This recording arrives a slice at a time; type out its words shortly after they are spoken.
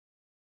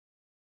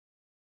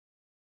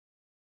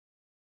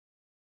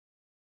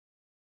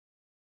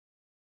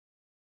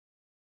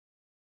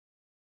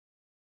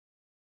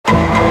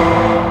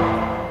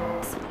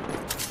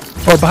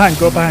Or behind,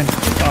 go behind.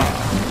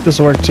 This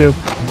will work too.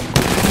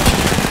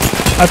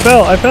 I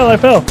fell. Run!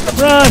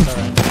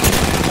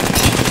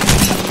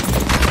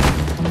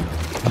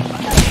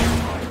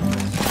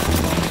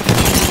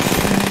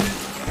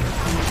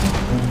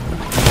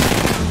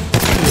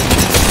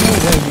 No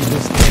way you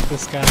just hit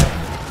this guy.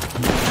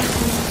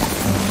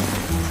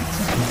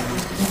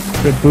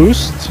 Good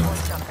boost.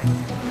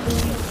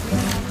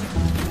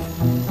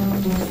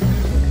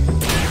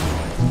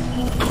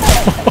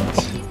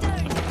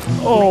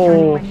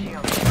 Oh.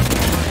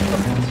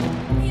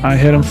 I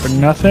hit him for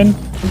nothing.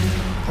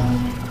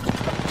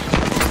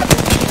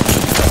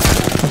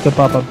 Have to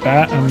pop a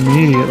bat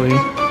immediately.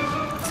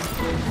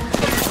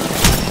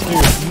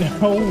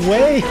 Dude, no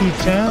way he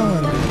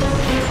challenged.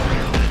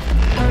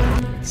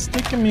 It's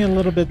taking me a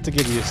little bit to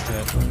get used to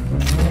it.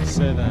 I'll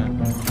say that.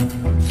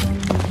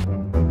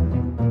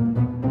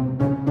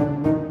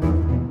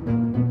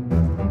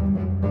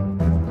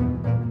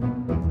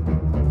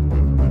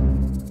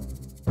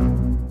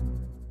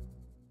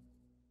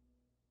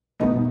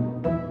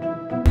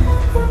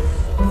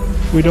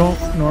 We don't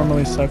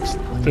normally suck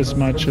this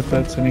much, if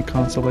that's any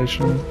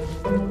consolation.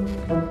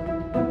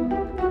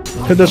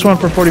 Hit this one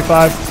for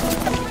 45.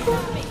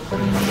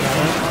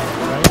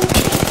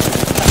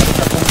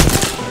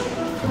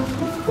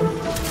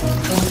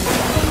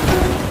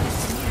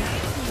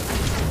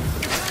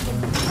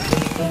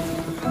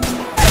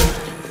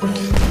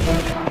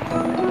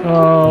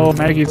 Oh,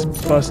 Maggie's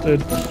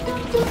busted.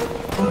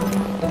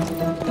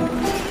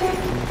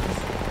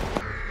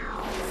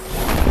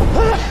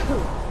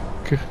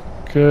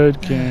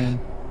 Good game.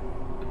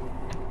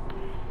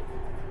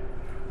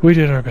 We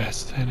did our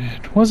best, and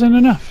it wasn't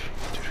enough.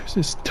 Dude, who's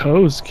this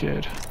Toes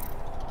kid?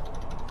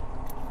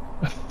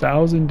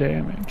 1,000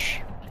 damage.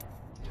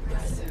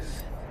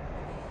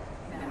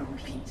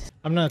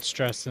 I'm not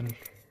stressing.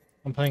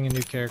 I'm playing a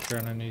new character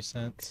on a new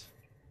Sens.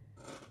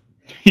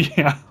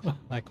 Yeah.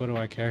 Like, what do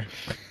I care?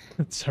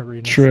 It's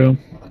arena. True.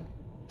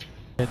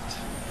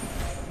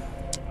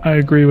 I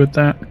agree with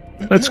that.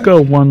 Let's go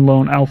one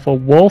lone alpha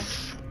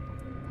wolf.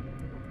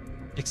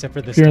 Except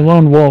for this. If you're a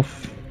lone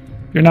wolf,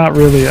 you're not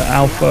really an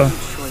alpha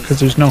because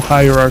there's no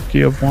hierarchy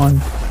of one.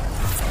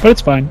 But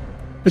it's fine.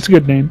 It's a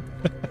good name.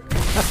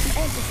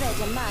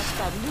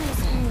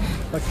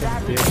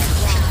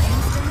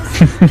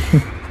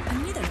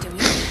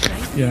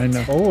 Yeah, I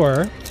know.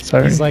 Or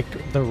Sorry. he's like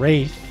the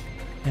Wraith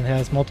and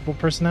has multiple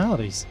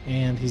personalities,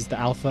 and he's the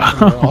alpha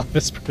and all of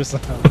his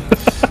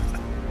personalities.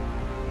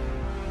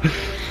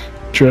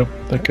 True.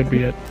 That could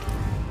be it.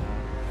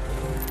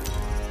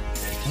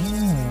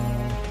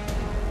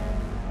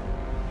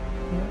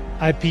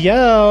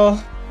 IPL,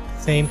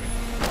 same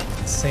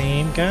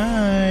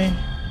guy.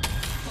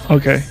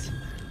 Okay.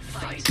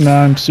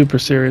 Now I'm super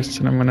serious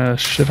and I'm gonna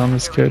shit on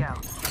this kid.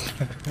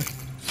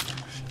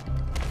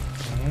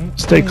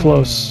 Stay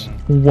close.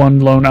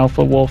 One lone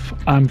alpha wolf.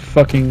 I'm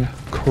fucking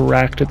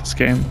cracked at this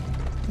game.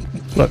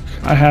 Look,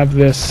 I have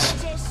this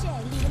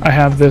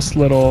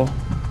little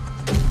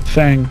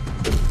thing.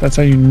 That's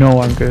how you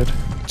know I'm good.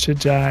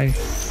 Chijai.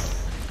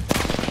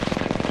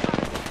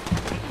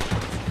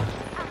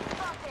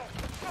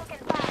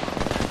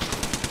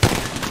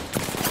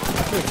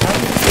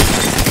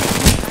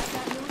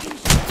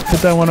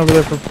 Hit that one over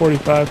there for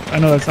 45. I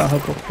know that's not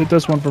helpful. Hit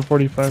this one for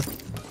 45.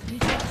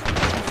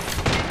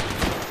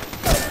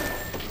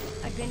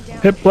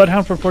 Hit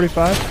Bloodhound for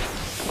 45.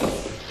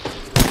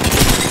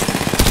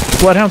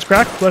 Bloodhound's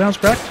cracked. Bloodhound's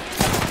cracked.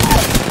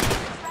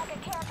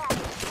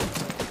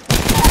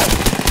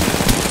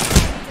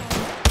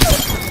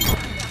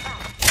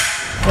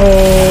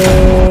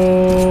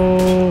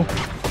 Oh.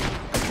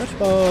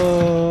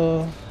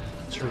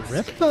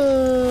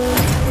 Triple.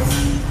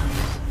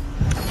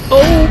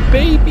 Oh,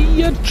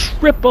 baby, a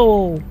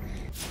triple.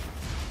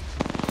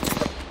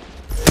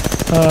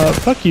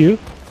 Fuck you.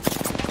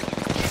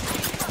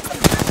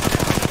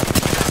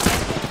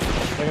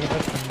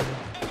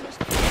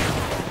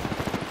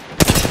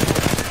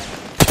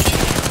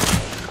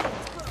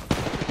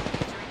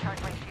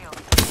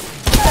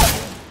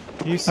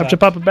 I have to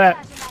pop a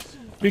bat.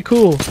 Be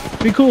cool.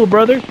 Be cool,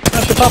 brother. I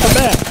have to pop a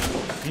bat.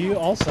 You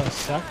also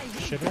suck,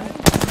 shitter.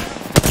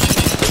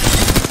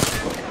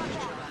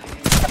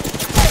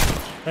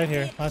 Right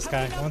here, last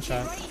guy, one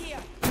shot.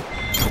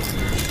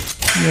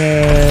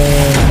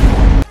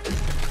 Yeah.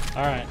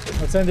 Alright,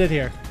 let's end it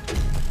here.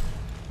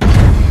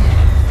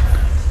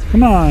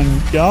 Come on,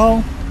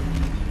 y'all.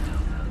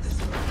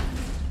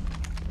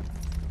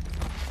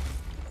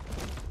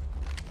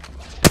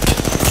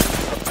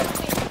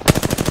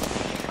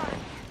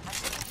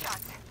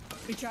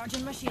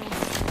 Recharging my shield.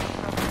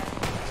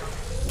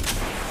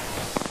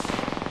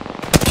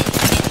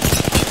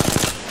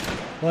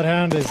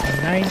 Bloodhound is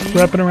 90.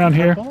 Wrapping around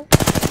here.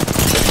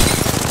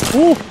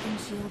 Ooh.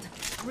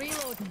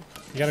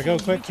 You gotta go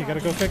quick,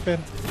 Ben.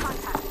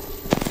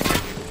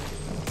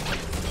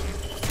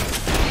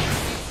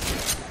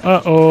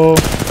 Uh-oh.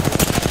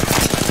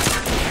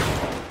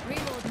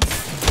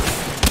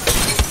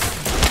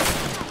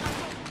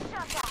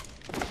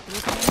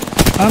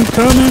 I'm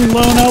coming,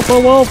 lone alpha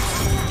wolf.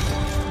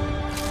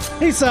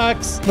 He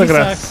sucks. Look he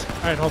at sucks.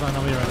 All right, hold on.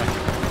 I'll be right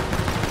back.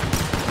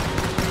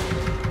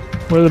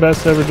 We're the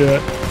best to ever do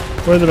it.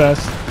 We're the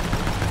best.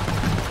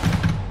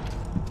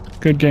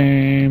 Good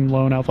game,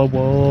 Lone Alpha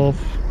Wolf.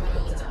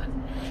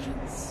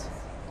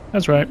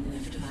 That's right.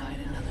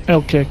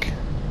 L kick.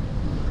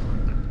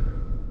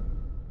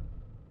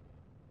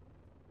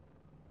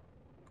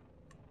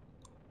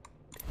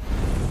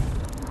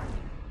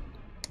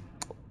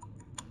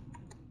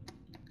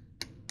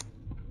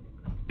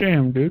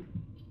 Damn, dude.